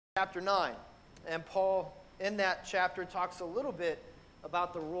chapter 9. And Paul, in that chapter, talks a little bit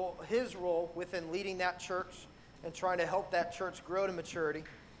about his role within leading that church and trying to help that church grow to maturity.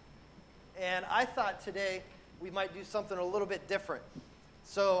 And I thought today we might do something a little bit different.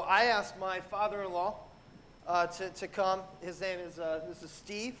 So I asked my father-in-law to come. His name is, this is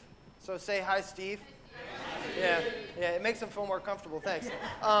Steve. So say hi, Steve. Yeah, it makes him feel more comfortable. Thanks. If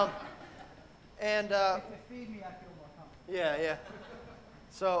they feed me, I feel more comfortable. Yeah.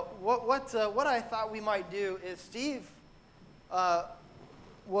 So what I thought we might do is Steve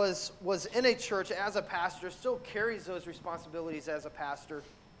was in a church as a pastor, still carries those responsibilities as a pastor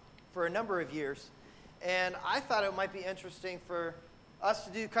for a number of years. And I thought it might be interesting for us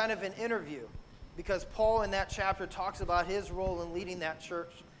to do kind of an interview because Paul in that chapter talks about his role in leading that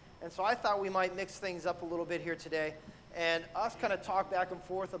church. And so I thought we might mix things up a little bit here today and us kind of talk back and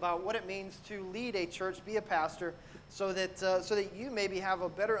forth about what it means to lead a church, be a pastor, so that you maybe have a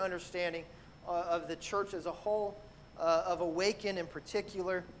better understanding of the church as a whole, of Awaken in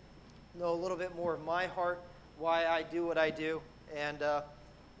particular, know a little bit more of my heart, why I do what I do, and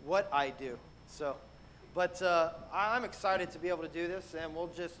what I do. But I'm excited to be able to do this, and we'll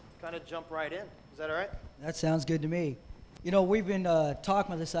just kind of jump right in. Is that all right? That sounds good to me. You know, we've been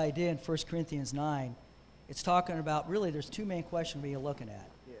talking about this idea in 1 Corinthians 9. It's talking about, really, there's two main questions we're looking at.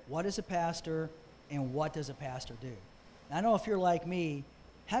 Yeah. What is a pastor, and what does a pastor do? Now, I know if you're like me,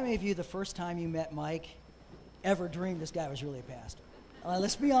 how many of you, the first time you met Mike, ever dreamed this guy was really a pastor?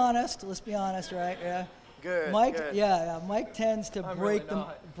 Let's be honest, right? Yeah. Good. Mike, good. Yeah, Mike tends to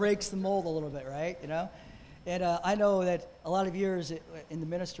breaks the mold a little bit, right? You know, and I know that a lot of years in the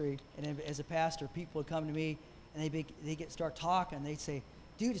ministry and as a pastor, people would come to me and they start talking. And they'd say,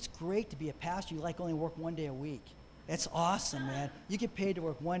 "Dude, it's great to be a pastor. You only work 1 day a week. That's awesome, man. You get paid to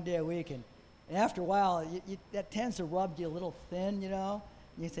work 1 day a week." And after a while, that tends to rub you a little thin, you know.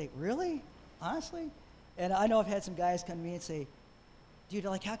 And you say, "Really, honestly?" And I know I've had some guys come to me and say, "Dude,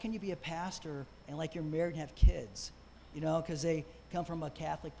 how can you be a pastor and you're married and have kids?" You know, because they come from a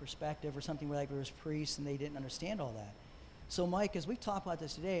Catholic perspective or something where there's priests and they didn't understand all that. So, Mike, as we talk about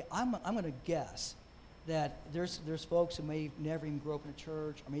this today, I'm going to guess that there's folks who may never even grew up in a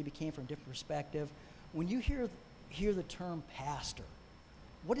church or maybe came from a different perspective. When you hear the term pastor,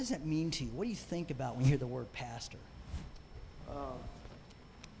 what does that mean to you? What do you think about when you hear the word pastor?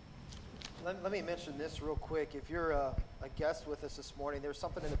 Let me mention this real quick. If you're a guest with us this morning, there's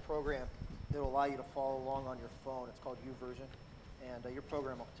something in the program that will allow you to follow along on your phone. It's called YouVersion, and your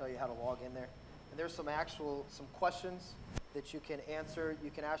program will tell you how to log in there. And there's some questions that you can answer.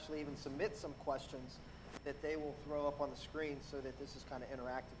 You can actually even submit some questions that they will throw up on the screen so that this is kind of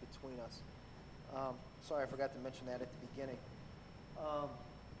interactive between us. Sorry, I forgot to mention that at the beginning.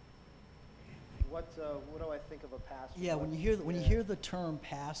 What do I think of a pastor? Yeah, when you hear the term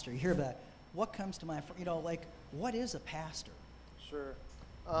pastor, you hear that. What comes to mind? What is a pastor? Sure.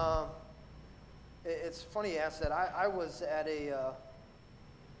 It's funny you ask that. I was at an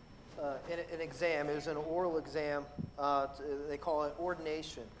exam. It was an oral exam. They call it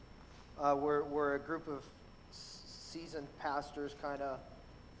ordination, where a group of seasoned pastors kind of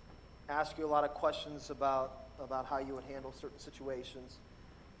ask you a lot of questions about how you would handle certain situations.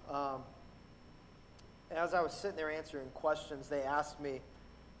 As I was sitting there answering questions, they asked me,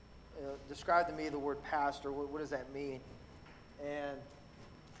 describe to me the word pastor. What does that mean? And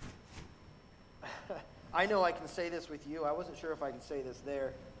I know I can say this with you. I wasn't sure if I could say this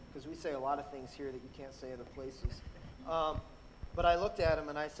there because we say a lot of things here that you can't say other places. But I looked at him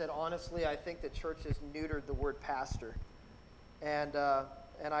and I said, honestly, I think the church has neutered the word pastor. And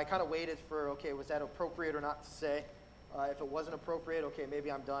I kind of waited for, okay, was that appropriate or not to say? If it wasn't appropriate, okay, maybe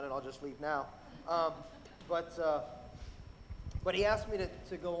I'm done and I'll just leave now. But he asked me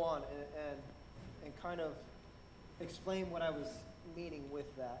to go on and kind of explain what I was meaning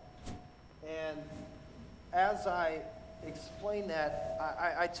with that. And as I explained that,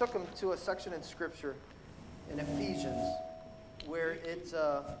 I took him to a section in Scripture in Ephesians where it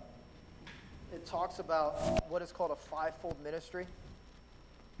talks about what is called a fivefold ministry.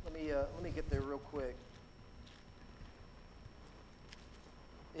 Let me get there real quick.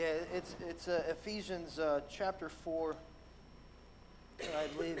 Yeah, it's Ephesians chapter 4, I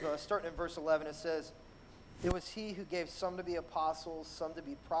believe, starting in verse 11, it says, "It was he who gave some to be apostles, some to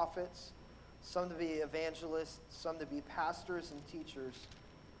be prophets, some to be evangelists, some to be pastors and teachers."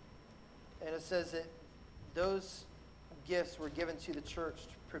 And it says that those gifts were given to the church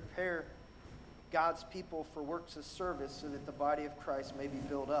to prepare God's people for works of service so that the body of Christ may be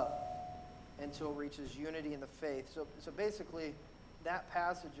built up until it reaches unity in the faith. So basically, that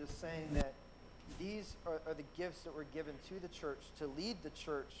passage is saying that These are the gifts that were given to the church to lead the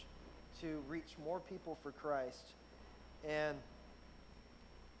church to reach more people for Christ. And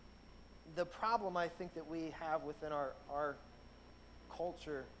the problem I think that we have within our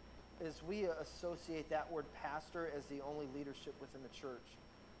culture is we associate that word pastor as the only leadership within the church.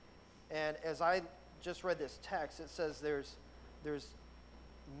 And as I just read this text, it says there's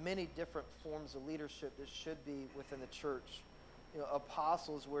many different forms of leadership that should be within the church.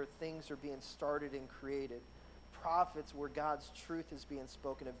 Apostles, where things are being started and created. Prophets, where God's truth is being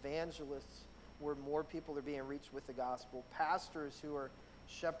spoken. Evangelists, where more people are being reached with the gospel. Pastors, who are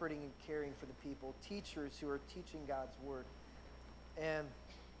shepherding and caring for the people. Teachers, who are teaching God's word. And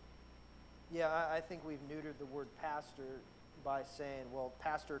yeah, I think we've neutered the word pastor by saying, well,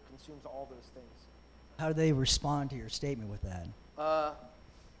 pastor consumes all those things. How do they respond to your statement with that?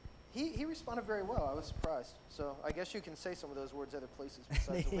 He responded very well. I was surprised. So I guess you can say some of those words other places They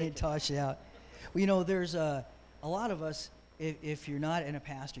besides didn't toss you out. Well, there's a lot of us, if you're not in a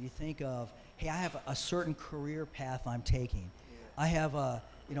pastor, you think of, hey, I have a certain career path I'm taking. Yeah. I have a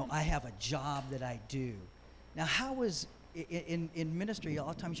job that I do. Now, how is, in ministry, a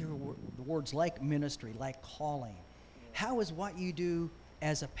lot of times you hear the words like ministry, like calling. Yeah. How is what you do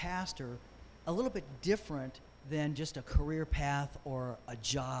as a pastor a little bit different than just a career path or a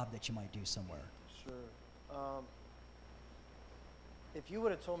job that you might do somewhere? Sure. If you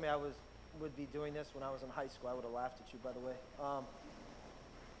would have told me I would be doing this when I was in high school, I would have laughed at you, by the way.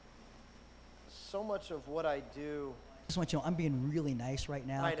 So much of what I do... I just want you to know, I'm being really nice right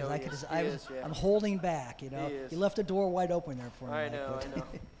now. I know, I'm holding back, You left the door wide open there for me. I know.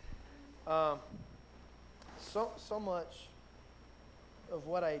 So much of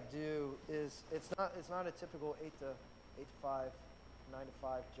what I do is it's not a typical 8 to 5, 9 to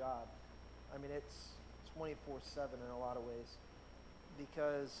 5 job. I mean, it's 24/7 in a lot of ways,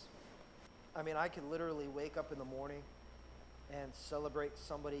 because I mean, I could literally wake up in the morning and celebrate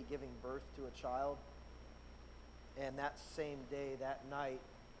somebody giving birth to a child, and that same day, that night,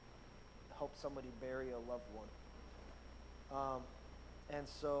 help somebody bury a loved one. And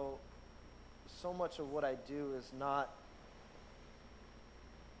so much of what I do is not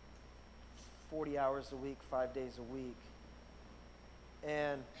 40 hours a week, 5 days a week,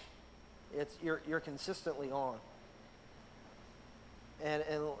 and you're consistently on. And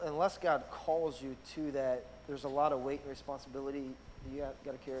unless God calls you to that, there's a lot of weight and responsibility you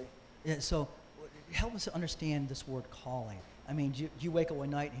got to carry. Yeah. So, help us understand this word calling. I mean, you wake up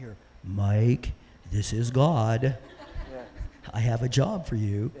one night and hear, Mike, this is God. Yeah. I have a job for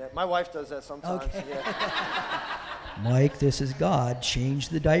you. Yeah. My wife does that sometimes. Okay. Yeah. Mike, this is God. Change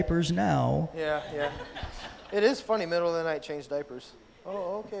the diapers now. Yeah. It is funny, middle of the night, change diapers.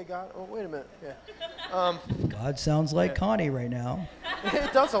 Oh, okay, God. Oh, wait a minute. Yeah. God sounds like Connie right now.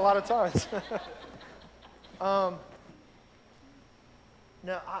 It does a lot of times.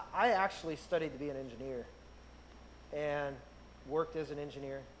 Now, I actually studied to be an engineer and worked as an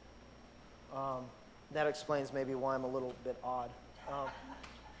engineer. That explains maybe why I'm a little bit odd.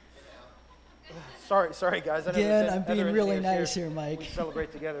 Sorry, guys. Again, I'm being really nice here, Mike. We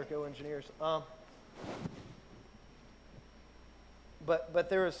celebrate together, go Engineers. But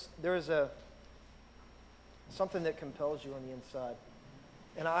there is something that compels you on the inside.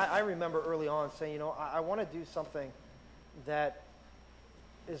 And I remember early on saying, I want to do something that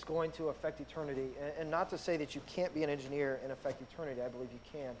is going to affect eternity. And not to say that you can't be an engineer and affect eternity. I believe you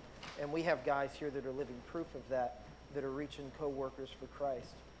can. And we have guys here that are living proof of that are reaching co-workers for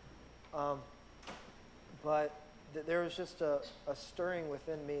Christ. But there was just a stirring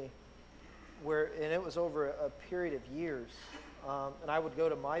within me and it was over a period of years. And I would go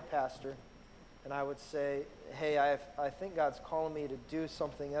to my pastor and I would say, hey, I think God's calling me to do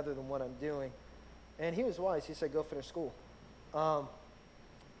something other than what I'm doing. And he was wise. He said, go finish school.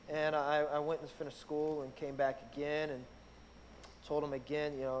 And I went and finished school and came back again and told him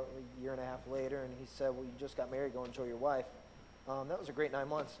again, a year and a half later, and he said, well, you just got married, go enjoy your wife. That was a great 9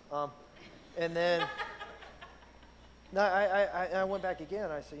 months. And then I went back again,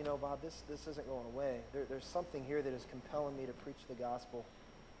 and I said, Bob, this isn't going away. There's something here that is compelling me to preach the gospel,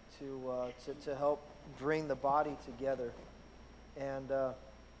 to help bring the body together. And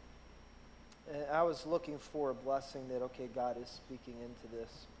I was looking for a blessing that, okay, God is speaking into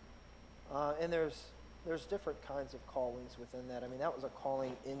this. And there's different kinds of callings within that. I mean, that was a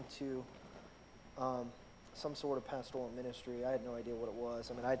calling into some sort of pastoral ministry. I had no idea what it was.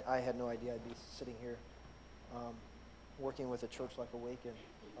 I mean, I had no idea I'd be sitting here working with a church like Awaken.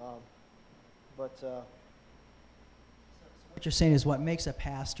 What you're saying is what makes a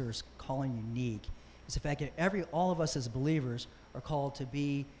pastor's calling unique is the fact that all of us as believers are called to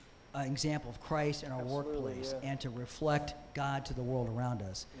be an example of Christ in our workplace and to reflect God to the world around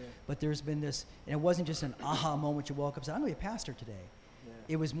us. But there's been this, and it wasn't just an aha moment you woke up and said, I'm going to be a pastor today.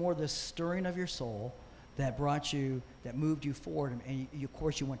 It was more the stirring of your soul that brought you, that moved you forward. And you, of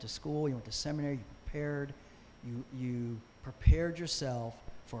course, you went to school, you went to seminary, you prepared yourself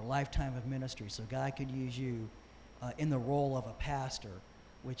for a lifetime of ministry so God could use you in the role of a pastor,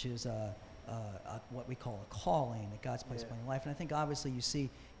 which is what we call a calling that God's placed upon your life. And I think obviously you see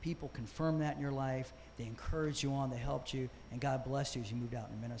people confirm that in your life. They encouraged you on, they helped you, and God blessed you as you moved out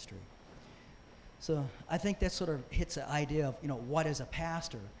in ministry. So I think that sort of hits the idea of, what is a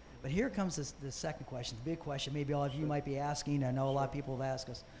pastor? But here comes the second question, the big question maybe all of you might be asking. I know a lot of people have asked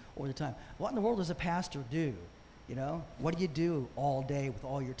us over the time. What in the world does a pastor do? What do you do all day with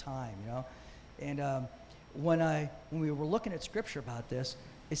all your time, And when we were looking at scripture about this,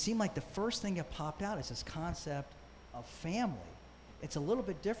 it seemed like the first thing that popped out is this concept of family. It's a little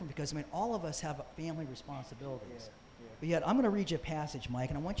bit different because, all of us have family responsibilities. But yet, I'm going to read you a passage, Mike,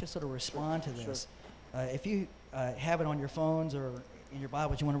 and I want you to sort of respond to this. If you have it on your phones or in your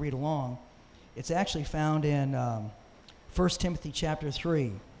Bibles, you want to read along, it's actually found in 1 Timothy chapter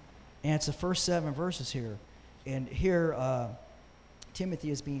 3. And it's the first 7 verses here. And here, Timothy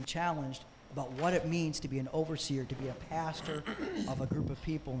is being challenged about what it means to be an overseer, to be a pastor of a group of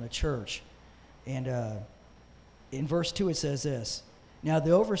people in the church. And in verse 2 it says this, now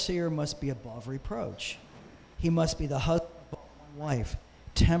the overseer must be above reproach. He must be the husband of one wife,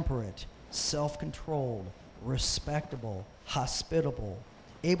 temperate, self-controlled, respectable, hospitable,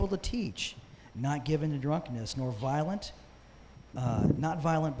 able to teach, not given to drunkenness, nor violent, not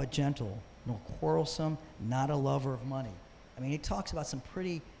violent but gentle, nor quarrelsome, not a lover of money. He talks about some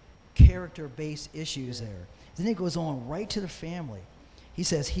pretty character-based issues there. Then he goes on right to the family. He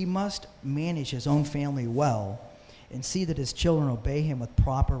says he must manage his own family well and see that his children obey him with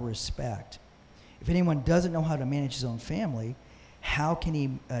proper respect. If anyone doesn't know how to manage his own family, how can he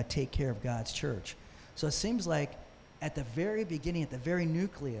take care of God's church? So it seems like at the very beginning, at the very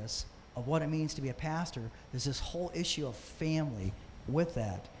nucleus of what it means to be a pastor, there's this whole issue of family with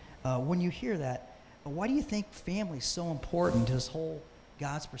that. When you hear that, why do you think family is so important to this whole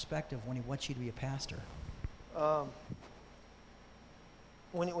God's perspective when he wants you to be a pastor?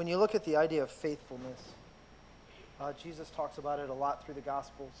 When you look at the idea of faithfulness, Jesus talks about it a lot through the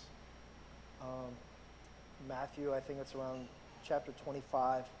Gospels. Matthew, I think it's around chapter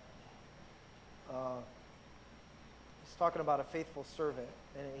 25. He's talking about a faithful servant,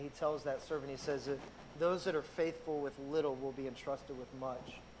 and he tells that servant, he says that those that are faithful with little will be entrusted with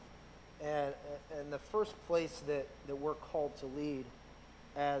much. And the first place that we're called to lead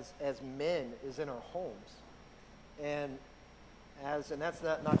as men is in our homes. And that's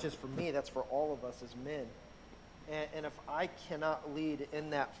not just for me, that's for all of us as men. And if I cannot lead in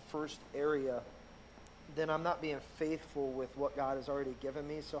that first area, then I'm not being faithful with what God has already given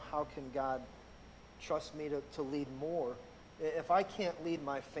me. So how can God trust me to lead more? If I can't lead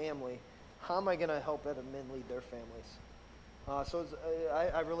my family, how am I going to help other men lead their families? So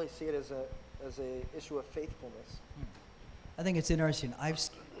I really see it as a issue of faithfulness. I think it's interesting.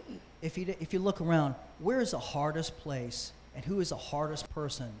 If you look around, where is the hardest place and who is the hardest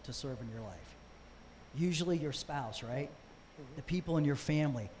person to serve in your life? Usually your spouse, right? Mm-hmm. The people in your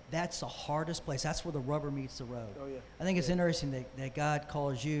family. That's the hardest place. That's where the rubber meets the road. Oh, yeah. I think it's interesting that God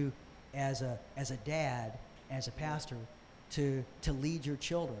calls you as a dad, as a pastor, to lead your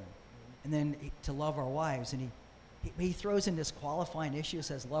children, and then to love our wives. And he throws in this qualifying issue,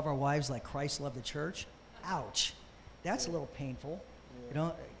 says love our wives like Christ loved the church. Ouch. That's a little painful,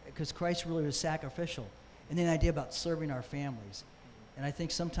 because Christ really was sacrificial. And then the idea about serving our families. And I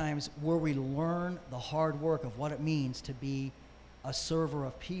think sometimes where we learn the hard work of what it means to be a server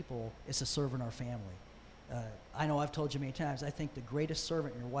of people is to serve in our family. I know I've told you many times, I think the greatest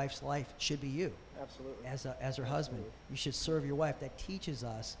servant in your wife's life should be you. Absolutely. As her husband. You should serve your wife. That teaches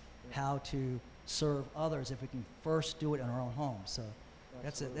us how to serve others if we can first do it in our own home. So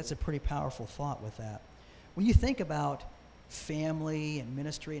that's a pretty powerful thought with that. When you think about family and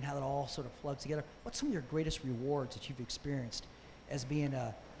ministry and how that all sort of plugs together, what's some of your greatest rewards that you've experienced as being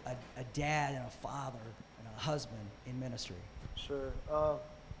a dad and a father and a husband in ministry? Sure.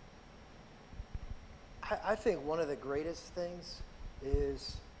 I think one of the greatest things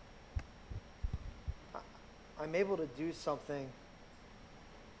is I'm able to do something.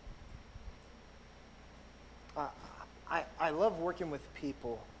 I love working with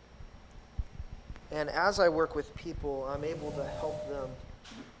people. And as I work with people, I'm able to help them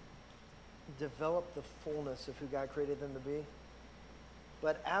develop the fullness of who God created them to be.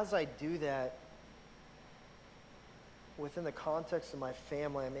 But as I do that, within the context of my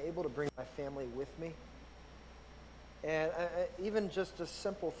family, I'm able to bring my family with me. And even just a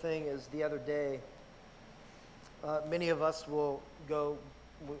simple thing as the other day, many of us will go,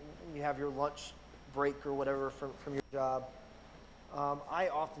 you have your lunch break or whatever from your job. I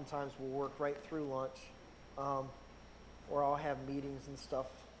oftentimes will work right through lunch, or I'll have meetings and stuff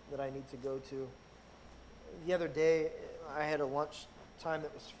that I need to go to. The other day, I had a lunch time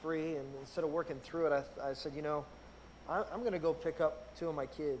that was free, and instead of working through it, I said, you know, I'm going to go pick up 2 of my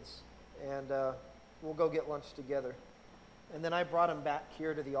kids, and we'll go get lunch together. And then I brought them back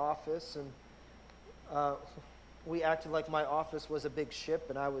here to the office, and we acted like my office was a big ship,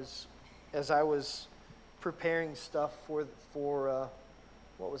 and as I was preparing stuff for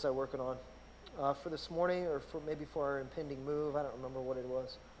what was I working on? For this morning, or maybe for our impending move, I don't remember what it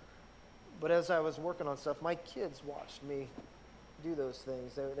was. But as I was working on stuff, my kids watched me do those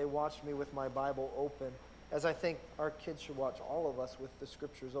things. They watched me with my Bible open, as I think our kids should watch all of us with the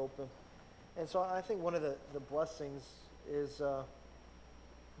scriptures open. And so I think one of the blessings is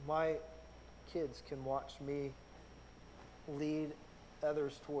my kids can watch me lead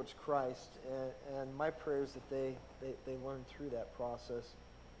others towards Christ, and my prayer is that they learn through that process.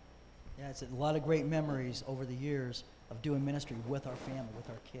 Yeah, it's a lot of great memories over the years of doing ministry with our family, with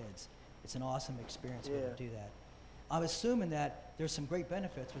our kids. It's an awesome experience to be able to do that. I'm assuming that there's some great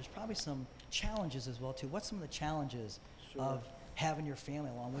benefits, but there's probably some challenges as well too. What's some of the challenges of having your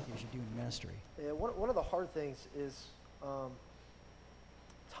family along with you as you're doing ministry? Yeah, one of the hard things is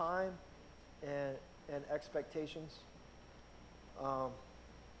time and expectations.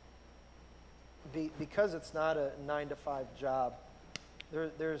 Because it's not a 9-to-5 job,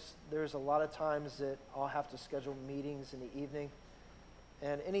 there's a lot of times that I'll have to schedule meetings in the evening.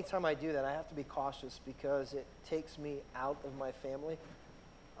 And anytime I do that, I have to be cautious because it takes me out of my family.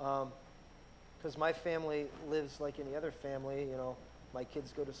 Because my family lives like any other family. You know, my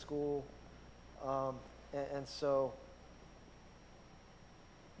kids go to school. And so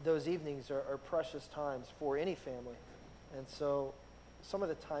those evenings are precious times for any family. And so some of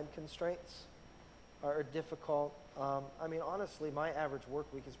the time constraints are difficult. I mean, honestly, my average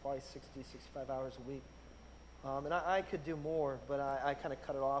work week is probably 60, 65 hours a week. And I could do more, but I kind of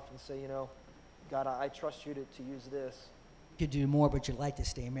cut it off and say, you know, God, I trust you to use this. You could do more, but you'd like to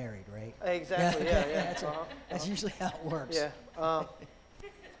stay married, right? Exactly, yeah. That's usually how it works. Yeah.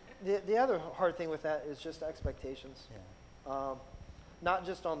 The other hard thing with that is just expectations. Yeah. Not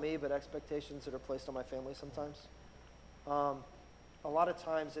just on me, but expectations that are placed on my family sometimes. A lot of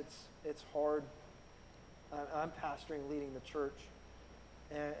times it's hard. I'm pastoring, leading the church,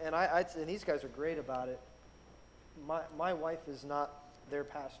 and and these guys are great about it. My wife is not their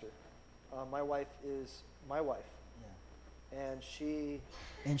pastor. My wife is my wife. Yeah. And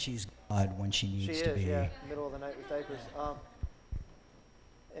she's God when she needs to be. She is, yeah, middle of the night with diapers.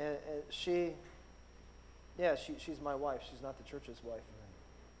 And she's my wife. She's not the church's wife.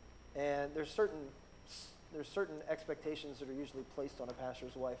 Right. And there's certain expectations that are usually placed on a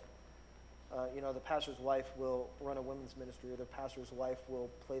pastor's wife. You know, the pastor's wife will run a women's ministry, or the pastor's wife will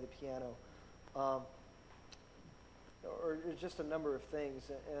play the piano. Or just a number of things,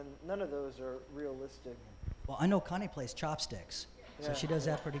 and none of those are realistic. Well, I know Connie plays chopsticks, so she does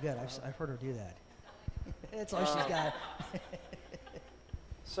that pretty good. I've heard her do that. That's all she's got.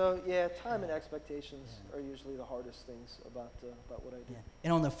 So yeah, time and expectations are usually the hardest things about what I do. Yeah.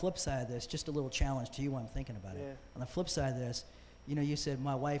 And on the flip side of this, just a little challenge to you while I'm thinking about it. On the flip side of this, you know, you said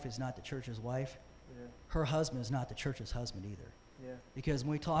my wife is not the church's wife. Yeah. Her husband is not the church's husband either. Yeah. Because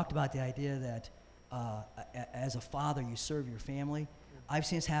when we talked about the idea that as a father, you serve your family. I've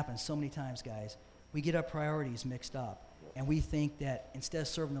seen this happen so many times, guys. We get our priorities mixed up, and we think that instead of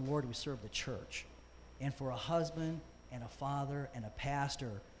serving the Lord, we serve the church. And for a husband and a father and a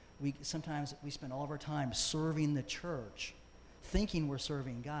pastor, sometimes we spend all of our time serving the church, thinking we're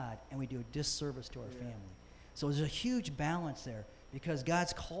serving God, and we do a disservice to our family. So there's a huge balance there, because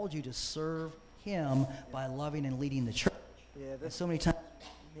God's called you to serve Him by loving and leading the church. Yeah, and so many times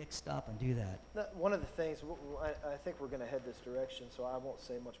mixed up and do that. One of the things, I think we're going to head this direction, so I won't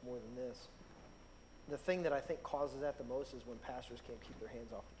say much more than this. The thing that I think causes that the most is when pastors can't keep their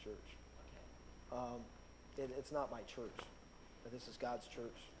hands off the church. It's not my church. This is God's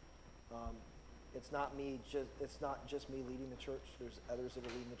church. It's not just me leading the church. There's others that are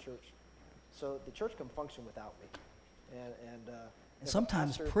leading the church. So the church can function without me. And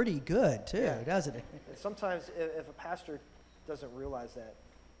sometimes pretty good too, doesn't it? And sometimes if a pastor doesn't realize that,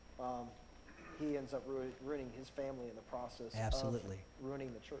 he ends up ruining his family in the process. Absolutely. Of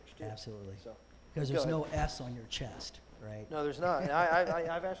ruining the church too. Absolutely. So, because there's no S on your chest, right? No, there's not. And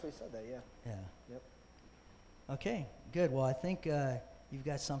I've actually said that, yeah. Yeah. Yep. Okay, good. Well, I think you've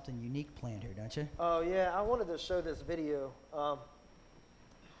got something unique planned here, don't you? Oh, yeah, I wanted to show this video. The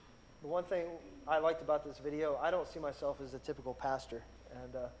one thing I liked about this video, I don't see myself as a typical pastor.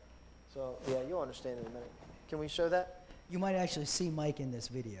 And so, yeah, you'll understand in a minute. Can we show that? You might actually see Mike in this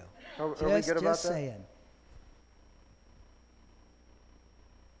video. Are we good about that? Just saying.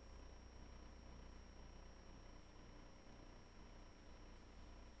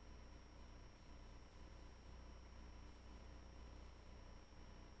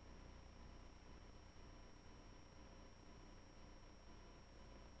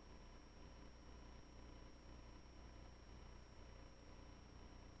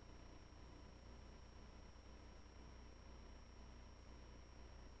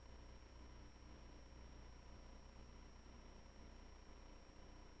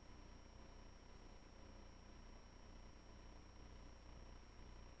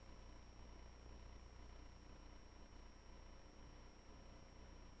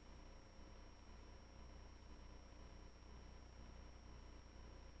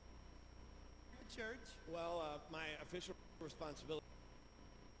 Church. Well, my official responsibility.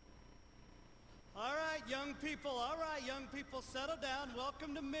 All right, young people, settle down.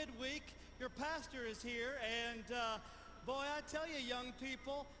 Welcome to midweek. Your pastor is here, and boy, I tell you, young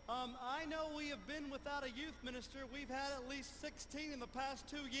people, I know we have been without a youth minister. We've had at least 16 in the past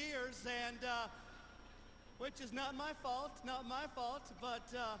 2 years, and which is not my fault,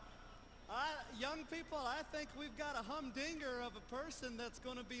 but young people, I think we've got a humdinger of a person that's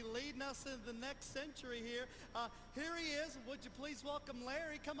going to be leading us into the next century here. Here he is. Would you please welcome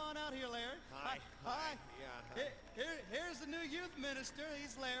Larry? Come on out here, Larry. Hi. Hi. Yeah. Hi. Here's the new youth minister.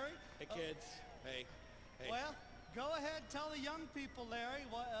 He's Larry. Hey, kids. Hey. Well, go ahead. Tell the young people, Larry,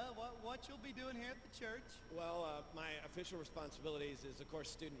 what you'll be doing here at the church. Well, my official responsibilities is, of course,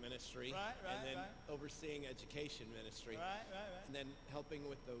 student ministry. Right, and then right. overseeing education ministry. Right. And then helping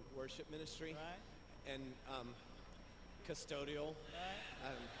with the worship ministry. Right. And custodial.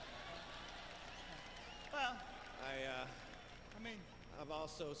 Right. Well, I'm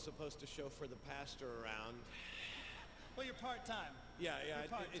also supposed to chauffeur the pastor around. well, you're part-time. Yeah. You're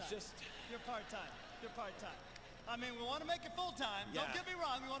part-time. It's just. You're part-time. I mean, we want to make it full-time. Yeah. Don't get me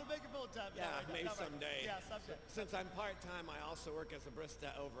wrong. We want to make it full-time. Yeah, No, maybe no, no, someday. Yeah, someday. Since I'm part-time, I also work as a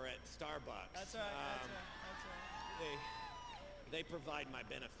barista over at Starbucks. That's right. That's right. They provide my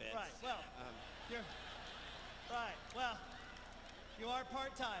benefits. Right. Well, you're right. Well, you are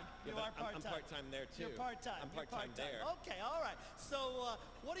part-time. Yeah, but I'm part-time there too. You're part-time. I'm part-time there. Okay. All right. So,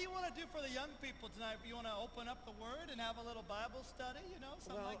 what do you want to do for the young people tonight? You want to open up the Word and have a little Bible study? You know,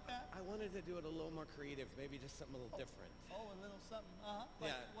 something like that. I wanted to do it a little more creative, maybe just something a little different. Oh, a little something.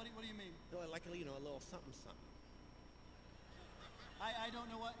 Like, Yeah. What do you mean? Like a little something. I don't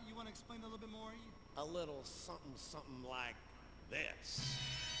know what you want to explain a little bit more. A little something like this.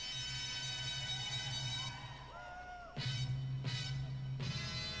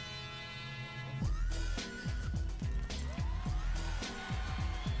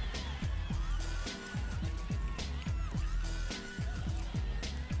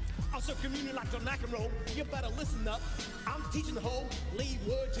 Also communion like John McEnroe, you better listen up. I'm teaching the whole, lead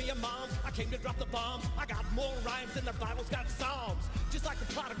word to your moms. I came to drop the bombs. I got more rhymes than the Bible's got psalms. Just like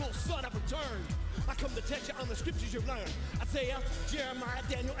the prodigal son I've returned. I come to test you on the scriptures you've learned. Isaiah, Jeremiah,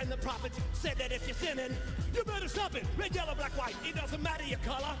 Daniel, and the prophets said that if you're sinning, you better stop it. Red, yellow, black, white, it doesn't matter your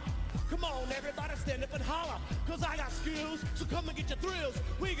color. Come on, everybody stand up and holler, cause I got skills, so come and get your thrills.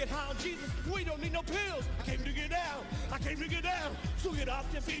 We get high on Jesus, we don't need no pills. I came to get down, so get off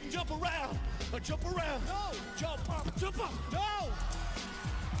your feet and jump around. Jump around, no, jump up, no.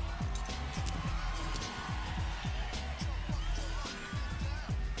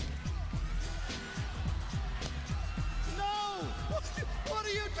 No! What are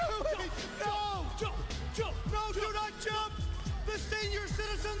you doing? No! Jump, No, do not jump! The senior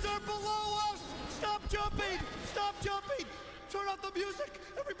citizens are below us! Stop jumping! Turn off the music!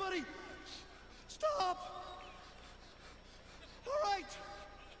 Everybody! Stop! All right!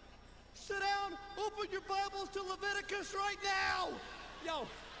 Sit down! Open your Bibles to Leviticus right now! Yo.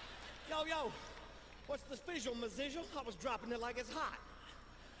 What's the visual, Mazizzle? I was dropping it like it's hot.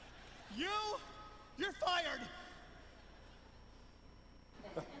 You're fired!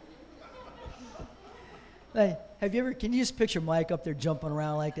 Hey, can you just picture Mike up there jumping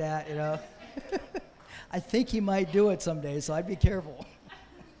around like that, you know? I think he might do it someday, so I'd be careful.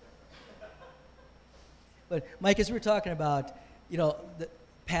 But Mike, as we were talking about, the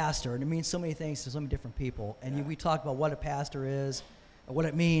pastor, and it means so many things to so many different people, and we talked about what a pastor is, and what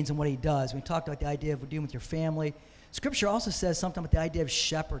it means, and what he does. We talked about the idea of dealing with your family. Scripture also says something about the idea of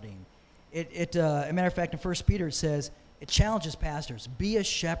shepherding. As a matter of fact, in 1 Peter it says, it challenges pastors, be a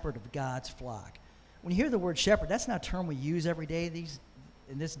shepherd of God's flock. When you hear the word shepherd, that's not a term we use every day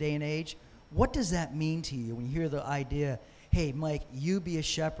in this day and age. What does that mean to you when you hear the idea, hey, Mike, you be a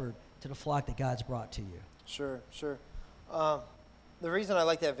shepherd to the flock that God's brought to you? Sure. The reason I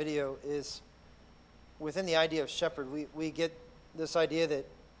like that video is within the idea of shepherd, we get this idea that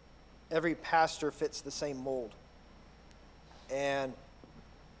every pastor fits the same mold. And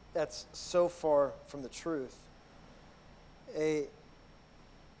that's so far from the truth. A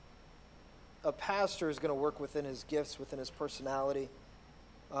pastor is going to work within his gifts, within his personality,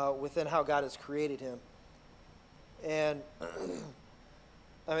 within how God has created him. And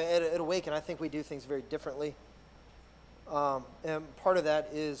I mean, at Awaken, I think we do things very differently. And part of that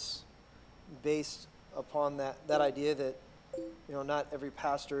is based upon that idea that, not every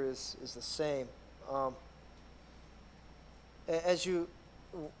pastor is the same.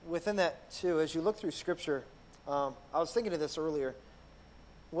 Within that too, as you look through Scripture, I was thinking of this earlier.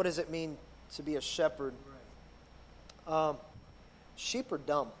 What does it mean to be a shepherd? Right. Sheep are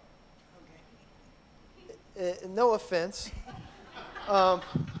dumb. Okay. No offense. I'm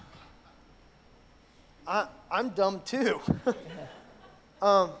dumb too.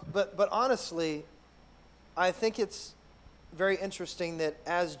 But honestly, I think it's very interesting that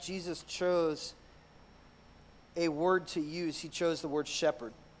as Jesus chose a word to use, he chose the word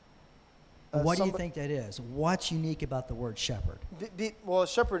shepherd. What do you think that is? What's unique about the word shepherd? Well, a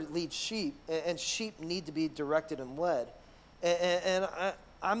shepherd leads sheep, and sheep need to be directed and led. And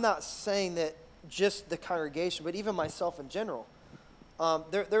I'm not saying that just the congregation, but even myself in general.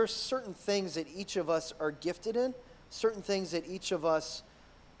 There are certain things that each of us are gifted in, certain things that each of us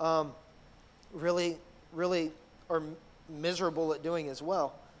really are miserable at doing as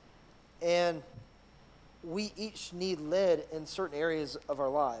well. And we each need led in certain areas of our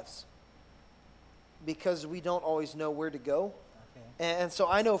lives because we don't always know where to go. Okay. And so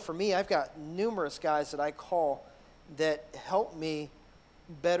I know for me, I've got numerous guys that I call that help me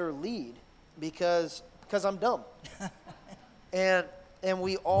better lead because I'm dumb. And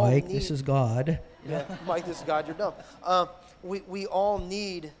we all Mike, this is God. Yeah, Mike, this is God, you're dumb. We all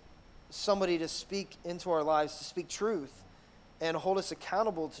need somebody to speak into our lives, to speak truth and hold us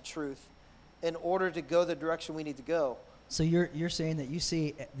accountable to truth in order to go the direction we need to go. So you're saying that you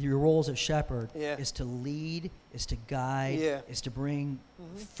see your role as a shepherd Yeah. is to lead, is to guide, Yeah. is to bring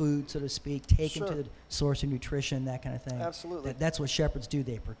food, so to speak, take Sure. him to the source of nutrition, that kind of thing. Absolutely. That's what shepherds do.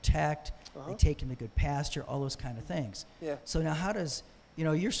 They protect, they take him to good pasture, all those kind of things. Yeah. So now how does,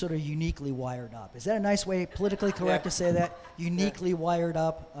 you're sort of uniquely wired up. Is that a nice way, politically correct to say that? Uniquely wired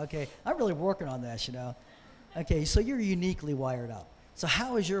up? Okay. I'm really working on this, Okay, so you're uniquely wired up. So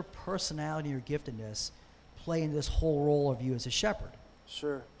how is your personality, your giftedness, playing this whole role of you as a shepherd?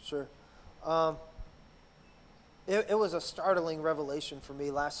 Sure. It was a startling revelation for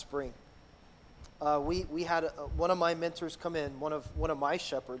me last spring. We had one of my mentors come in, one of my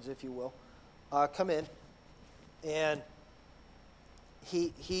shepherds, if you will, come in, and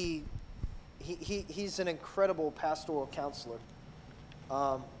he's an incredible pastoral counselor.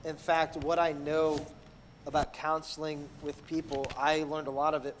 In fact, what I know about counseling with people, I learned a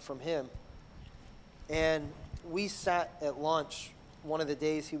lot of it from him. And we sat at lunch one of the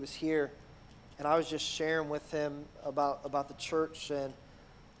days he was here, and I was just sharing with him about the church and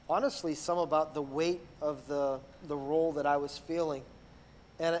honestly some about the weight of the role that I was feeling.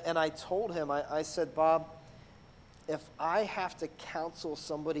 And I told him, I said, Bob, if I have to counsel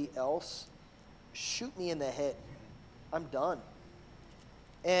somebody else, shoot me in the head. I'm done.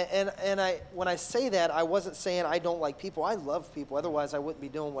 And when I say that, I wasn't saying I don't like people. I love people. Otherwise, I wouldn't be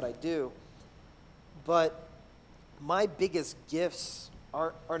doing what I do. But my biggest gifts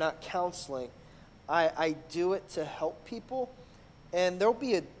are not counseling. I do it to help people. And there'll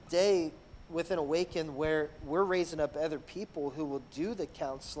be a day within Awaken where we're raising up other people who will do the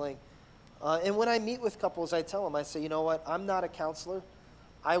counseling. And when I meet with couples, I tell them, I say, you know what, I'm not a counselor.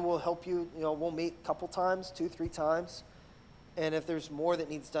 I will help you. We'll meet a couple times, 2-3 times. And if there's more that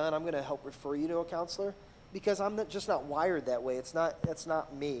needs done, I'm going to help refer you to a counselor because I'm just not wired that way. It's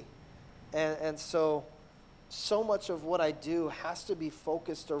not me. And so much of what I do has to be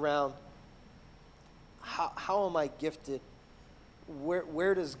focused around how am I gifted?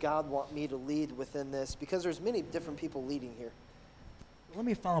 Where does God want me to lead within this? Because there's many different people leading here. Let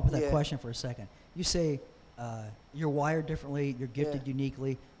me follow up with that question for a second. You say you're wired differently, you're gifted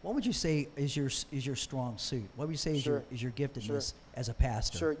uniquely. What would you say is your strong suit? What would you say is your giftedness as a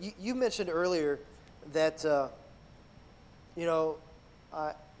pastor? Sure. You mentioned earlier that in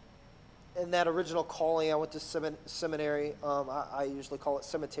that original calling, I went to seminary. I usually call it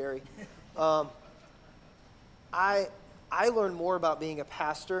cemetery. I learned more about being a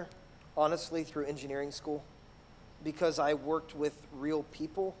pastor, honestly, through engineering school, because I worked with real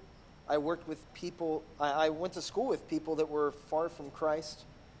people. I worked with people. I went to school with people that were far from Christ.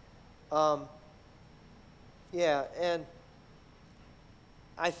 Yeah, and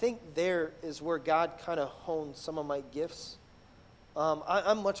I think there is where God kind of honed some of my gifts.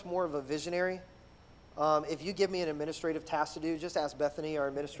 I'm much more of a visionary. If you give me an administrative task to do, just ask Bethany, our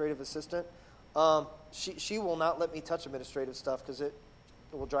administrative assistant. She will not let me touch administrative stuff because it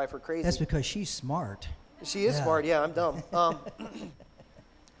will drive her crazy. That's because she's smart. She is smart. Yeah, I'm dumb.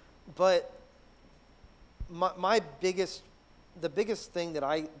 But the biggest thing that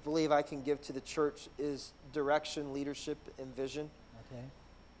I believe I can give to the church is direction, leadership, and vision. Okay.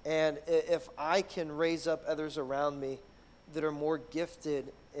 And if I can raise up others around me that are more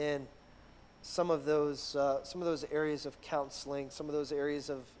gifted in some of those areas of counseling, some of those areas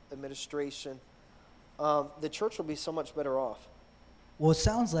of administration, the church will be so much better off. Well, it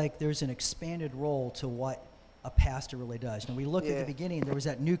sounds like there's an expanded role to what a pastor really does. We looked at the beginning, there was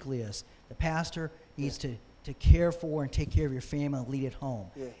that nucleus. The pastor needs to care for and take care of your family and lead it home.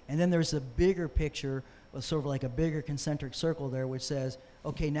 Yeah. And then there's the bigger picture, with sort of like a bigger concentric circle there, which says,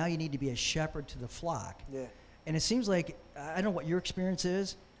 okay, now you need to be a shepherd to the flock. Yeah. And it seems like, I don't know what your experience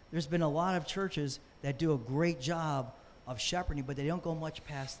is, there's been a lot of churches that do a great job of shepherding, but they don't go much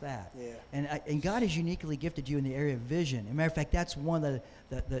past that. Yeah. And God has uniquely gifted you in the area of vision. As a matter of fact, that's one of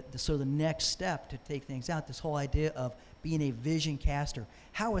the sort of the next step to take things out, this whole idea of being a vision caster.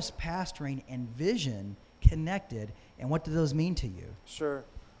 How is pastoring and vision connected, and what do those mean to you? Sure.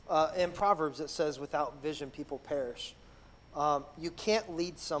 In Proverbs it says, without vision people perish. You can't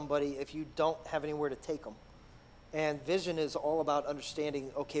lead somebody if you don't have anywhere to take them. And vision is all about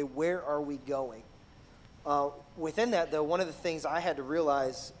understanding, okay, where are we going? Within that, though, one of the things I had to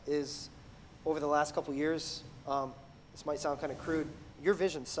realize is over the last couple years, this might sound kind of crude, your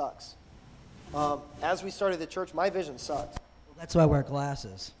vision sucks. As we started the church, my vision sucked. Well, that's why I wear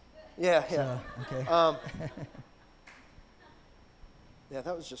glasses. Yeah. So, okay. Yeah,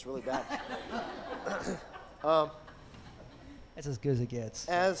 that was just really bad. That's as good as it gets.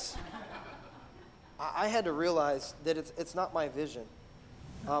 As I had to realize that it's not my vision.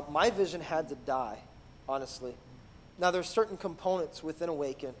 My vision had to die, honestly. Now, there's certain components within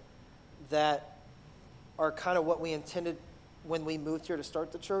Awaken that are kind of what we intended when we moved here to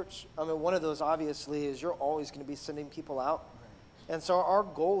start the church. I mean, one of those, obviously, is you're always going to be sending people out. And so our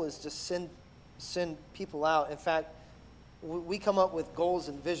goal is to send people out. In fact, we come up with goals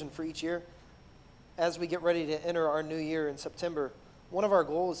and vision for each year. As we get ready to enter our new year in September, one of our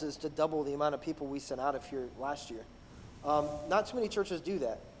goals is to double the amount of people we sent out of here last year. Not too many churches do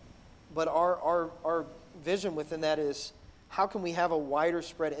that. But our vision within that is, how can we have a wider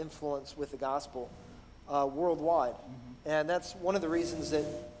spread influence with the gospel worldwide? Mm-hmm. And that's one of the reasons that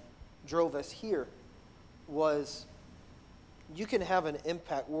drove us here, was you can have an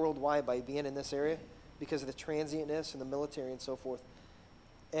impact worldwide by being in this area because of the transientness and the military and so forth.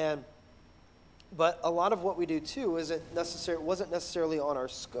 But a lot of what we do too wasn't necessarily on our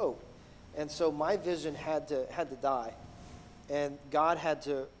scope. And so my vision had to die. And God had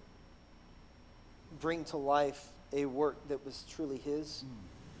to bring to life a work that was truly His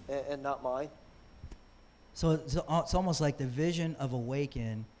and not mine. So it's almost like the vision of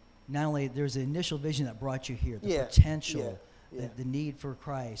Awaken, not only there's the initial vision that brought you here, the potential, the need for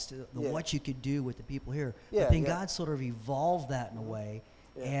Christ, what you could do with the people here. But then God sort of evolved that in a way,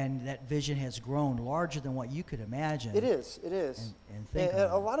 and that vision has grown larger than what you could imagine. It is. And think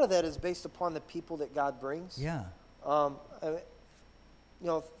a lot of that is based upon the people that God brings. Yeah.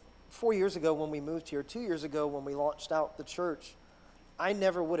 4 years ago when we moved here, 2 years ago when we launched out the church, I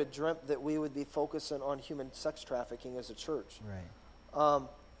never would have dreamt that we would be focusing on human sex trafficking as a church. Right.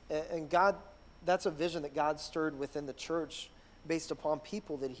 And God, that's a vision that God stirred within the church based upon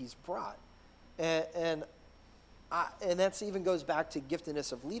people that He's brought. And that even goes back to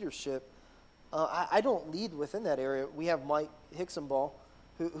giftedness of leadership. I don't lead within that area. We have Mike Hicksonball,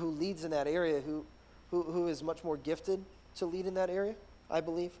 who leads in that area, who is much more gifted to lead in that area, I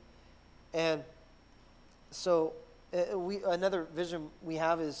believe. And so another vision we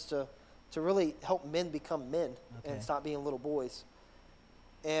have is to really help men become men and stop being little boys,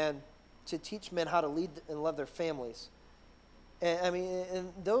 and to teach men how to lead and love their families.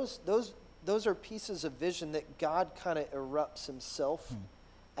 And those are pieces of vision that God kind of erupts Himself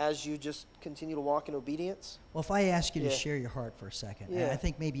as you just continue to walk in obedience. Well, if I ask you to share your heart for a second, I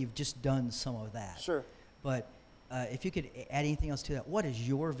think maybe you've just done some of that. Sure. But if you could add anything else to that, what is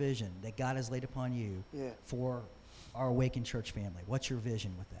your vision that God has laid upon you for our Awaken Church family? What's your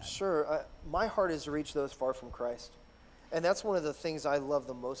vision with that? Sure. My heart is to reach those far from Christ. And that's one of the things I love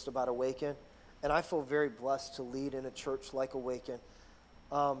the most about Awaken. And I feel very blessed to lead in a church like Awaken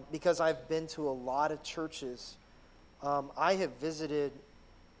because I've been to a lot of churches. I have visited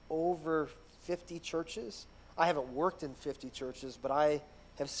over 50 churches. I haven't worked in 50 churches, but I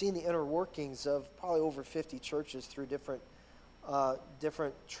have seen the inner workings of probably over 50 churches through different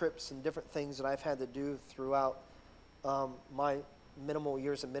trips and different things that I've had to do throughout my minimal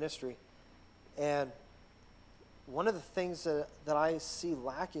years of ministry. And one of the things that I see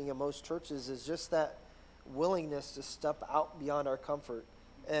lacking in most churches is just that willingness to step out beyond our comfort.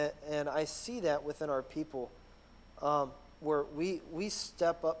 And I see that within our people, where we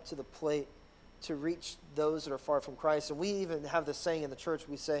step up to the plate to reach those that are far from Christ. And we even have this saying in the church,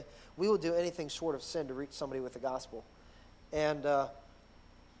 we say, we will do anything short of sin to reach somebody with the gospel. And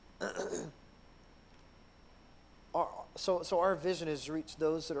so our vision is to reach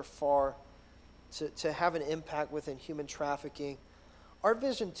those that are far, to have an impact within human trafficking. Our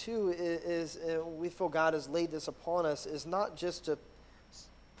vision, too, is we feel God has laid this upon us, is not just to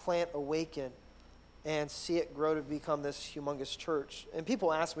plant Awaken and see it grow to become this humongous church. And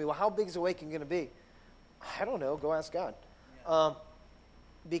people ask me, well, how big is Awaken going to be? I don't know. Go ask God. Yeah.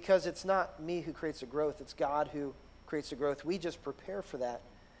 Because it's not me who creates the growth. It's God who creates the growth. We just prepare for that.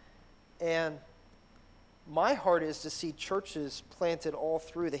 And my heart is to see churches planted all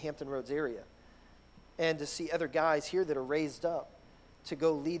through the Hampton Roads area and to see other guys here that are raised up to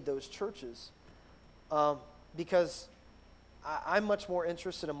go lead those churches. Because I'm much more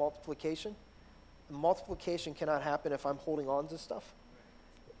interested in multiplication. Multiplication cannot happen if I'm holding on to stuff.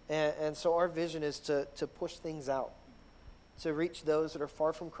 And so our vision is to push things out, to reach those that are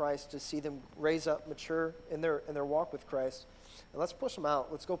far from Christ, to see them raise up, mature in their walk with Christ. And let's push them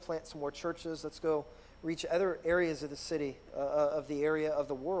out. Let's go plant some more churches. Let's go reach other areas of the city, of the area of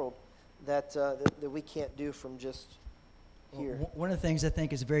the world that we can't do from just here. One of the things I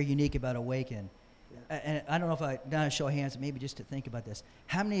think is very unique about Awaken, and I don't know if not a show of hands, maybe just to think about this.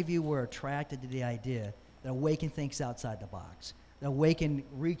 How many of you were attracted to the idea that Awaken thinks outside the box? That Awaken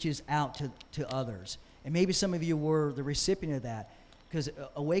reaches out to others? And maybe some of you were the recipient of that, because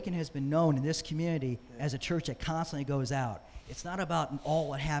Awaken has been known in this community as a church that constantly goes out. It's not about all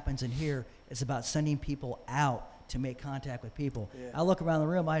what happens in here. It's about sending people out to make contact with people. Yeah. I look around the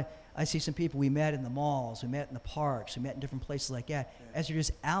room, I see some people we met in the malls, we met in the parks, we met in different places like that, as you're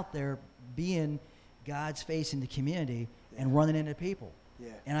just out there being God's face in the community and running into people. Yeah.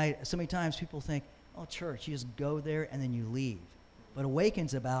 And so many times people think, oh, church, you just go there and then you leave. But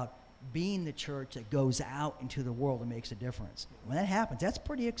Awaken's about being the church that goes out into the world and makes a difference. When that happens, that's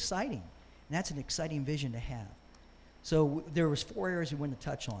pretty exciting. And that's an exciting vision to have. So there was 4 areas we wanted to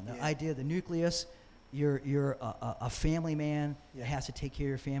touch on. The idea of the nucleus, you're a family man that has to take care of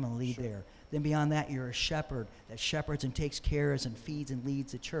your family and lead there. Then beyond that, you're a shepherd that shepherds and takes care of and feeds and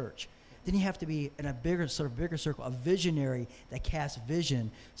leads the church. Then you have to be in a bigger circle, a visionary that casts vision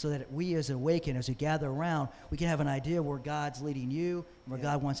so that we as Awaken, as we gather around, we can have an idea where God's leading you, and where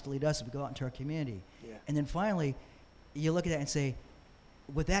God wants to lead us as we go out into our community. Yeah. And then finally, you look at that and say,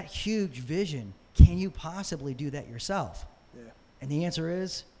 with that huge vision, can you possibly do that yourself? Yeah. And the answer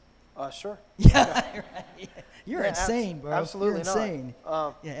is? Sure. Yeah, right. You're insane, bro. Absolutely You're insane.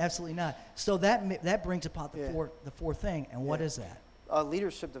 Yeah, absolutely not. So that brings about the fourth thing, and what is that?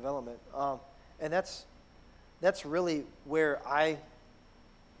 Leadership development, and that's really where I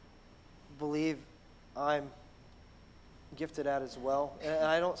believe I'm gifted at as well. And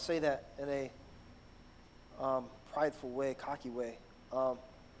I don't say that in a prideful way, cocky way.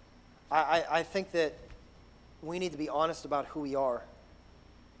 I think that we need to be honest about who we are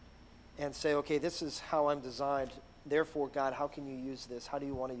and say, okay, this is how I'm designed. Therefore, God, how can you use this? How do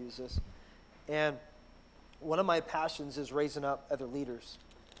you want to use this? And one of my passions is raising up other leaders.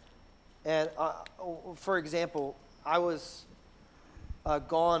 And for example, I was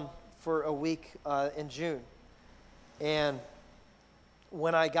gone for a week in June. And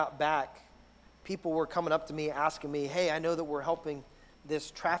when I got back, people were coming up to me asking me, hey, I know that we're helping this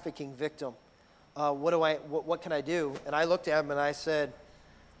trafficking victim. What can I do? And I looked at him and I said,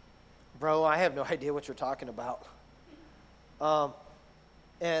 bro, I have no idea what you're talking about.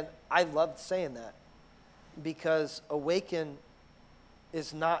 And I loved saying that, because Awaken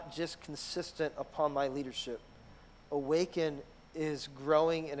is not just consistent upon my leadership. Awaken is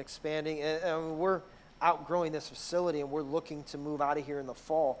growing and expanding, and we're outgrowing this facility, and we're looking to move out of here in the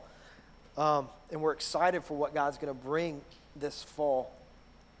fall. And we're excited for what God's going to bring this fall,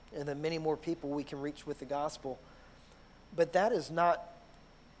 and the many more people we can reach with the gospel. But that is not,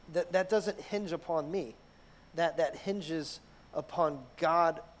 that doesn't hinge upon me. that hinges upon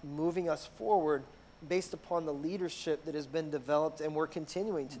God moving us forward based upon the leadership that has been developed and we're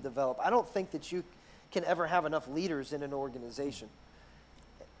continuing to develop. I don't think that you can ever have enough leaders in an organization.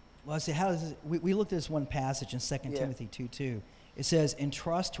 Well, I say, how does this, we looked at this one passage in 2 Timothy 2:2. It says,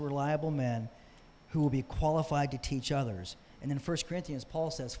 entrust to reliable men who will be qualified to teach others. And then 1 Corinthians,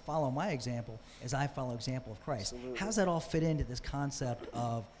 Paul says, follow my example as I follow the example of Christ. Absolutely. How does that all fit into this concept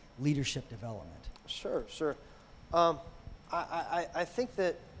of leadership development? Sure. I think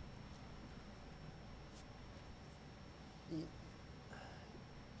that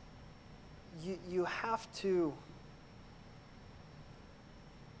you have to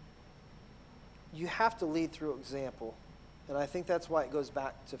lead through example. And I think that's why it goes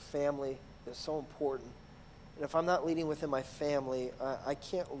back to family. It's so important. And if I'm not leading within my family, I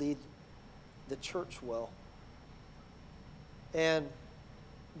can't lead the church well. And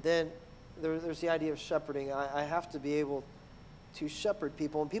then there's the idea of shepherding. I have to be able to shepherd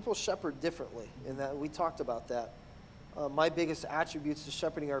people, and people shepherd differently, and that we talked about that. My biggest attributes to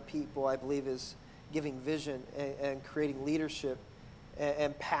shepherding our people, I believe, is giving vision and creating leadership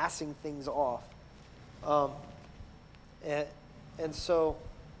and passing things off. And so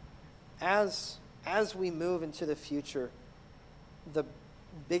as we move into the future, the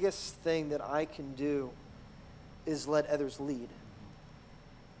biggest thing that I can do is let others lead.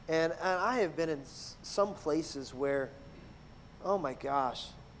 And I have been in some places where, oh my gosh,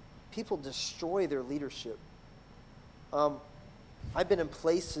 people destroy their leadership. I've been in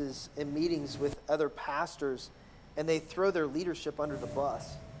places, in meetings with other pastors, and they throw their leadership under the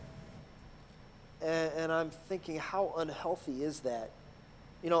bus. And I'm thinking, how unhealthy is that?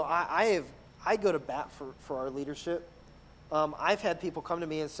 You know, I go to bat for our leadership. I've had people come to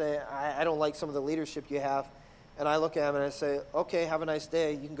me and say, I don't like some of the leadership you have. And I look at them and I say, okay, have a nice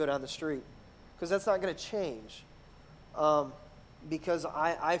day. You can go down the street. Because that's not going to change. Because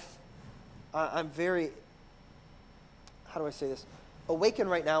I'm very, how do I say this? Awaken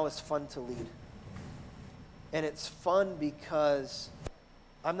right now is fun to lead. And it's fun because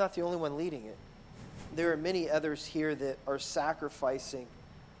I'm not the only one leading it. There are many others here that are sacrificing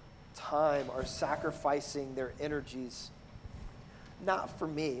time, are sacrificing their energies. Not for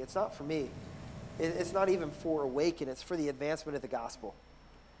me. It's not for me. It's not even for Awaken. It's for the advancement of the gospel.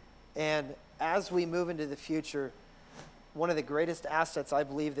 And as we move into the future, one of the greatest assets I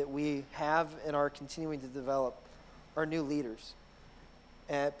believe that we have and are continuing to develop are new leaders.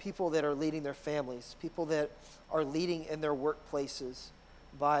 People that are leading their families, people that are leading in their workplaces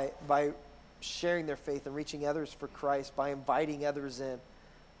by sharing their faith and reaching others for Christ, by inviting others in,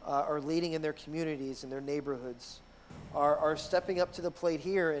 are leading in their communities and their neighborhoods, are stepping up to the plate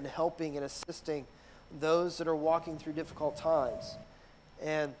here and helping and assisting those that are walking through difficult times.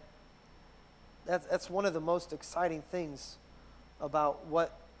 And that's one of the most exciting things about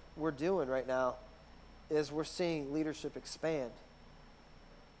what we're doing right now, is we're seeing leadership expand.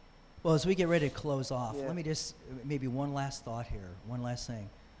 Well, as we get ready to close off, Yeah. let me just, maybe one last thought here, one last thing.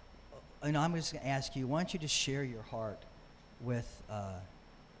 And I'm just going to ask you, why don't you just share your heart with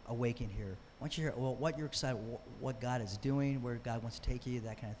Awaken here? Why don't you hear what you're excited, what God is doing, where God wants to take you,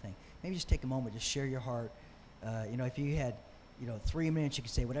 that kind of thing. Maybe just take a moment, just share your heart. If you had, 3 minutes, you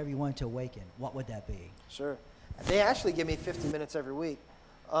could say whatever you wanted to Awaken. What would that be? Sure. They actually give me 50 minutes every week.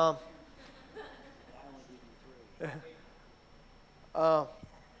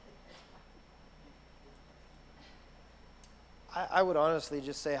 I would honestly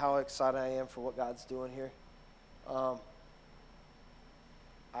just say how excited I am for what God's doing here.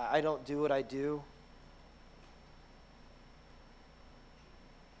 I don't do what I do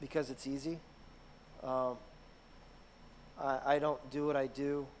because it's easy. I don't do what I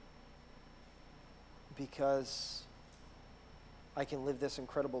do because I can live this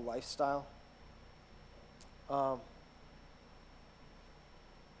incredible lifestyle. I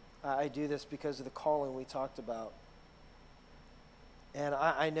do this because of the calling we talked about. And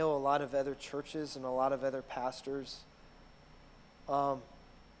I know a lot of other churches and a lot of other pastors. And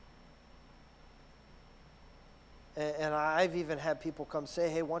I've even had people come say,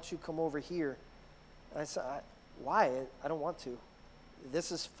 hey, why don't you come over here? And I said, why? I don't want to.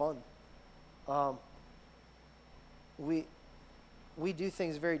 This is fun. We do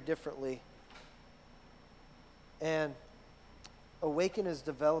things very differently. And Awaken is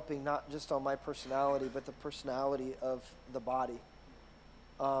developing not just on my personality, but the personality of the body.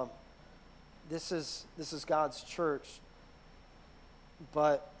 This is God's church,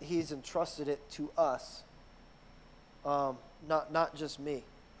 but He's entrusted it to us, not just me.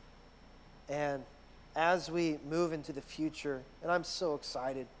 And as we move into the future, and I'm so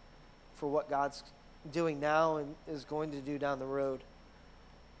excited for what God's doing now and is going to do down the road.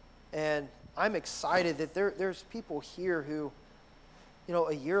 And I'm excited that there's people here who,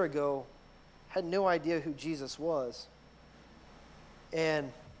 a year ago had no idea who Jesus was,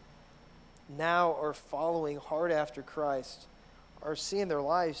 and now are following hard after Christ, are seeing their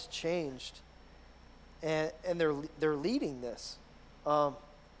lives changed, and they're leading this, and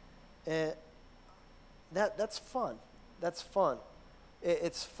that's fun. That's fun.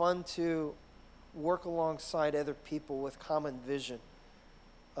 It's fun to work alongside other people with common vision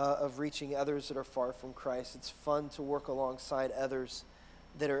of reaching others that are far from Christ. It's fun to work alongside others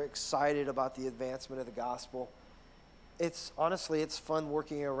that are excited about the advancement of the gospel. It's fun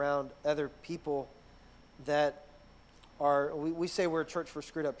working around other people that are, we say we're a church for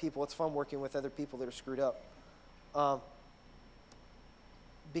screwed up people. It's fun working with other people that are screwed up.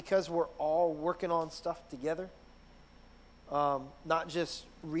 Because we're all working on stuff together. Not just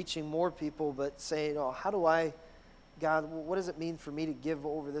reaching more people, but saying, God, what does it mean for me to give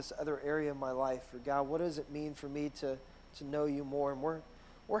over this other area of my life? Or God, what does it mean for me to know you more? And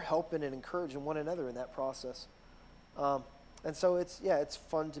we're helping and encouraging one another in that process. And so it's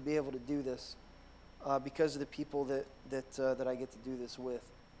fun to be able to do this because of the people that I get to do this with.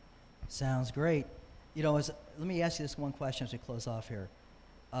 Sounds great. Let me ask you this one question as we close off here.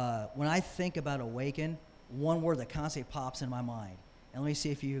 When I think about Awaken, one word that constantly pops in my mind, and let me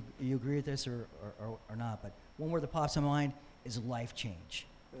see if you agree with this or not, but one word that pops in my mind is life change.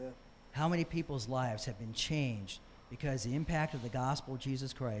 Yeah. How many people's lives have been changed because the impact of the gospel of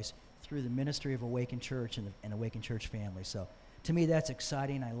Jesus Christ through the ministry of Awaken Church and Awaken Church family? So to me, that's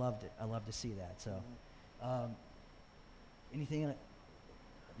exciting. I loved it. I love to see that. So anything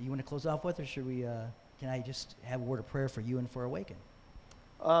you want to close off with, or should we, can I just have a word of prayer for you and for Awaken?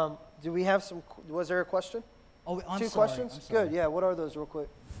 Do we have was there a question? Oh, I'm Two sorry. questions? I'm sorry. Good, yeah. What are those real quick?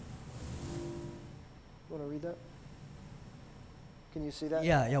 You want to read that? Can you see that?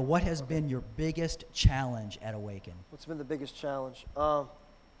 Yeah. What has been your biggest challenge at Awaken? What's been the biggest challenge?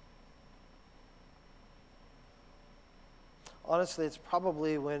 Honestly, it's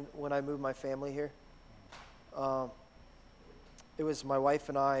probably when I moved my family here. It was my wife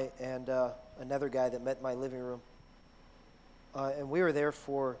and I and another guy that met in my living room. And we were there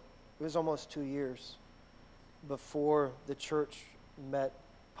it was almost 2 years before the church met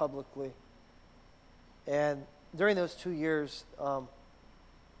publicly. And during those 2 years, our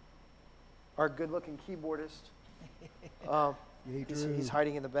good-looking keyboardist, he's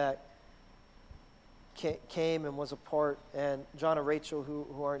hiding in the back, came and was a part. And John and Rachel,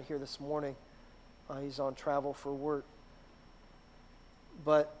 who aren't here this morning, he's on travel for work.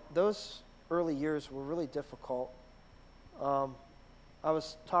 But those early years were really difficult. I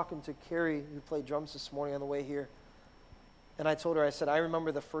was talking to Carrie, who played drums this morning on the way here, and I told her, I said, I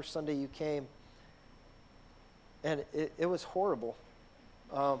remember the first Sunday you came, and it was horrible.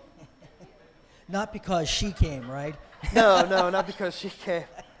 Not because she came, right? No, not because she came.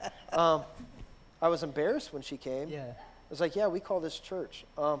 I was embarrassed when she came. Yeah. I was like, yeah, we call this church.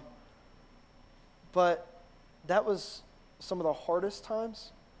 But that was some of the hardest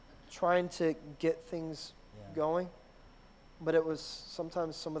times, trying to get things going. But it was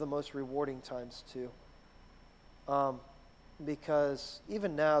sometimes some of the most rewarding times too. Because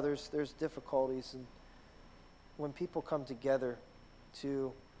even now there's difficulties, and when people come together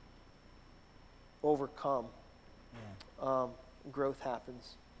to overcome, growth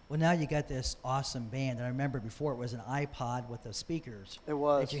happens. Well, now you got this awesome band, and I remember before it was an iPod with the speakers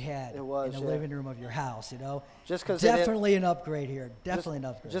that you had in the living room of your house. Just 'cause definitely an upgrade here. Definitely an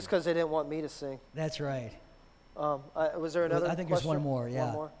upgrade. Just because they didn't want me to sing. That's right. Was there another? I think question? there's one more. Yeah.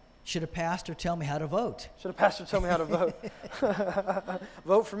 One more. Should a pastor tell me how to vote? Should a pastor tell me how to vote?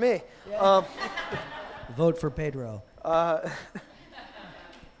 Vote for me. Yeah. Vote for Pedro.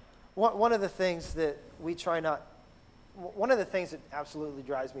 One of the things that we try not. One of the things that absolutely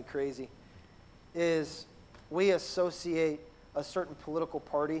drives me crazy is we associate a certain political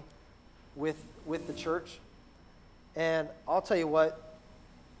party with the church, and I'll tell you what.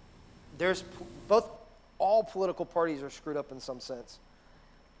 There's all political parties are screwed up in some sense.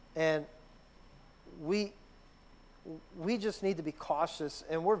 And we just need to be cautious,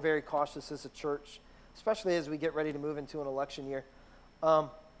 and we're very cautious as a church, especially as we get ready to move into an election year.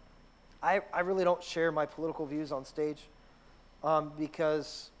 I really don't share my political views on stage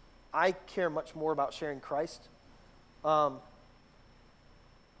because I care much more about sharing Christ.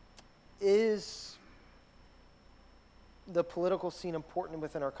 Is the political scene important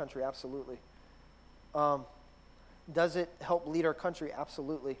within our country? Absolutely. Does it help lead our country?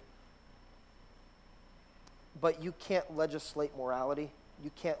 Absolutely. But you can't legislate morality. You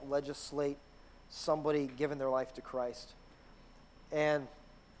can't legislate somebody giving their life to Christ. And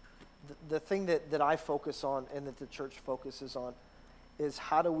the thing that I focus on and that the church focuses on is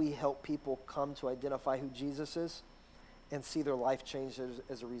how do we help people come to identify who Jesus is and see their life change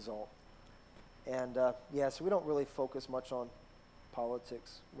as a result. And so we don't really focus much on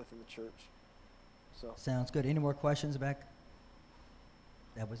politics within the church. So Sounds good. Any more questions back?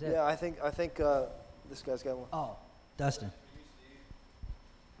 That was it. yeah, I think this guy's got one. Oh, Dustin.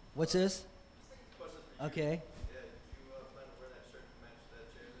 What's this? Okay.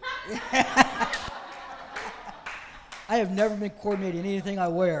 I have never been coordinating anything I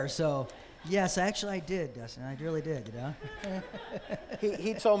wear, so yes, actually I did, Dustin. I really did, you know.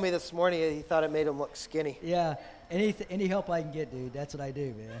 He told me this morning he thought it made him look skinny. Yeah, any help I can get, dude, that's what I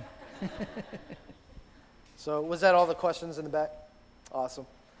do, man. So was that all the questions in the back? Awesome.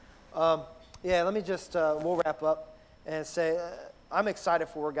 Let me just, we'll wrap up and say I'm excited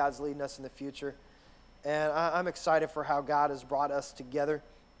for where God's leading us in the future. And I'm excited for how God has brought us together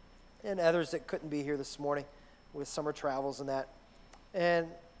and others that couldn't be here this morning with summer travels and that. And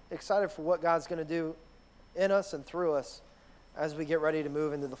excited for what God's going to do in us and through us as we get ready to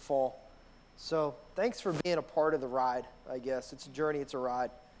move into the fall. So thanks for being a part of the ride, I guess. It's a journey, it's a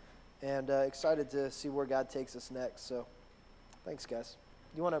ride. And excited to see where God takes us next. So thanks, guys.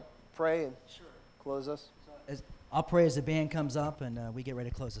 You want to pray and close us? I'll pray as the band comes up and we get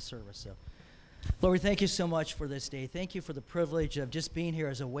ready to close the service. So, Lord, we thank you so much for this day. Thank you for the privilege of just being here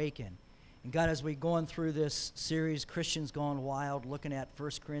as Awaken. And God, as we're going through this series, Christians Gone Wild, looking at 1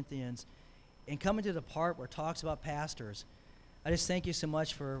 Corinthians, and coming to the part where it talks about pastors, I just thank you so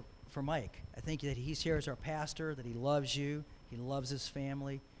much for Mike. I thank you that he's here as our pastor, that he loves you, he loves his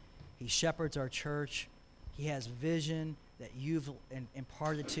family, he shepherds our church, he has vision that you've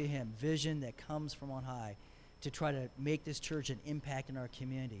imparted to him, vision that comes from on high to try to make this church an impact in our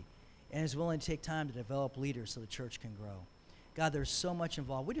community, and is willing to take time to develop leaders so the church can grow. God, there's so much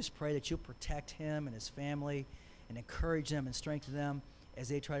involved. We just pray that you'll protect him and his family and encourage them and strengthen them as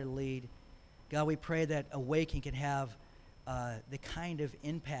they try to lead. God, we pray that Awaken can have the kind of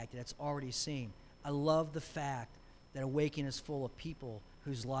impact that's already seen. I love the fact that Awaken is full of people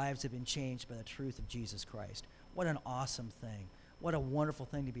whose lives have been changed by the truth of Jesus Christ. What an awesome thing. What a wonderful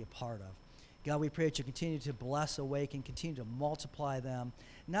thing to be a part of. God, we pray that you continue to bless Awaken, continue to multiply them,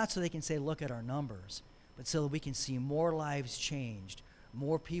 not so they can say, look at our numbers, but so that we can see more lives changed,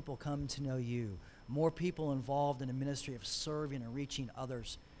 more people come to know you, more people involved in the ministry of serving and reaching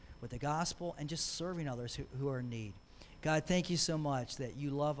others with the gospel and just serving others who are in need. God, thank you so much that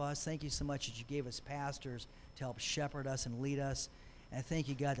you love us. Thank you so much that you gave us pastors to help shepherd us and lead us. And thank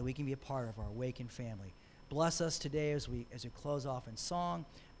you, God, that we can be a part of our Awaken family. Bless us today as we close off in song.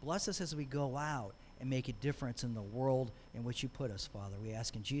 Bless us as we go out and make a difference in the world in which you put us, Father. We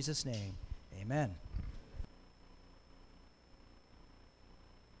ask in Jesus' name, amen.